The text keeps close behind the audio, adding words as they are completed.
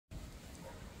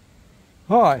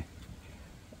Hi,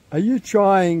 are you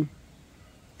trying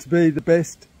to be the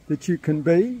best that you can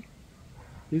be?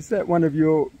 Is that one of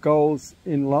your goals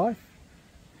in life?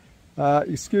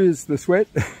 Excuse the sweat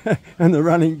and the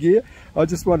running gear. I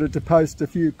just wanted to post a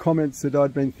few comments that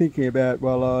I'd been thinking about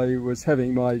while I was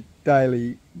having my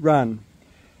daily run.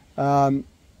 A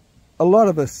lot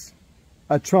of us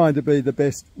are trying to be the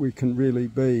best we can really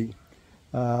be,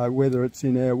 whether it's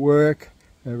in our work,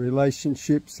 our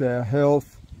relationships, our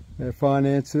health, our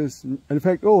finances, and in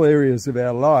fact all areas of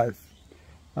our life.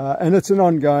 And it's an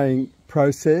ongoing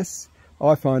process.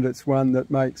 I find it's one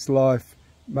that makes life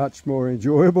much more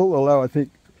enjoyable, although I think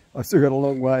I've still got a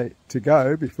long way to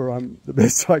go before I'm the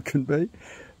best I can be.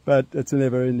 But it's a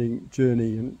never-ending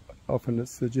journey, and often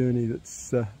it's the journey that's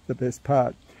the best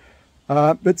part.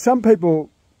 But some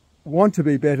people want to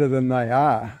be better than they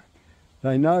are.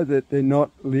 They know that they're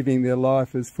not living their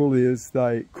life as fully as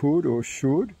they could or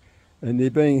should, and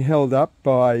they're being held up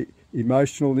by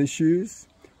emotional issues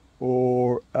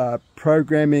or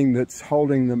programming that's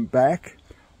holding them back.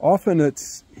 Often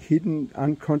it's hidden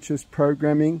unconscious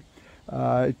programming.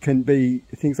 It can be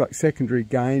things like secondary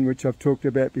gain, which I've talked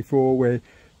about before, where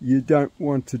you don't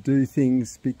want to do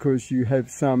things because you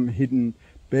have some hidden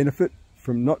benefit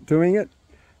from not doing it.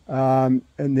 And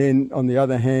then on the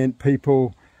other hand,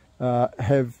 people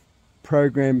have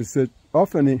programs that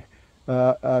often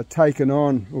are taken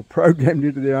on or programmed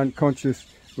into their unconscious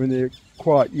when they're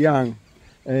quite young.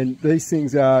 And these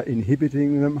things are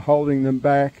inhibiting them, holding them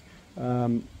back,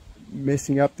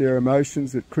 messing up their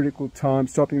emotions at critical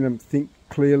times, stopping them think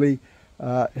clearly,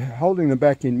 holding them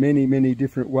back in many, many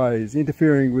different ways,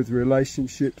 interfering with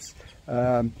relationships,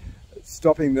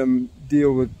 stopping them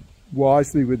deal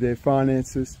wisely with their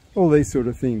finances, all these sort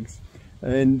of things.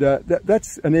 And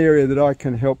that's an area that I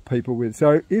can help people with.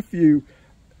 So if you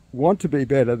want to be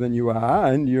better than you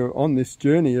are and you're on this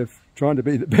journey of trying to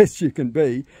be the best you can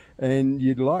be and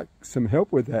you'd like some help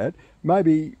with that,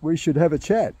 maybe we should have a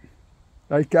chat.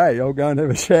 Okay, I'll go and have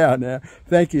a shower now.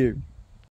 Thank you.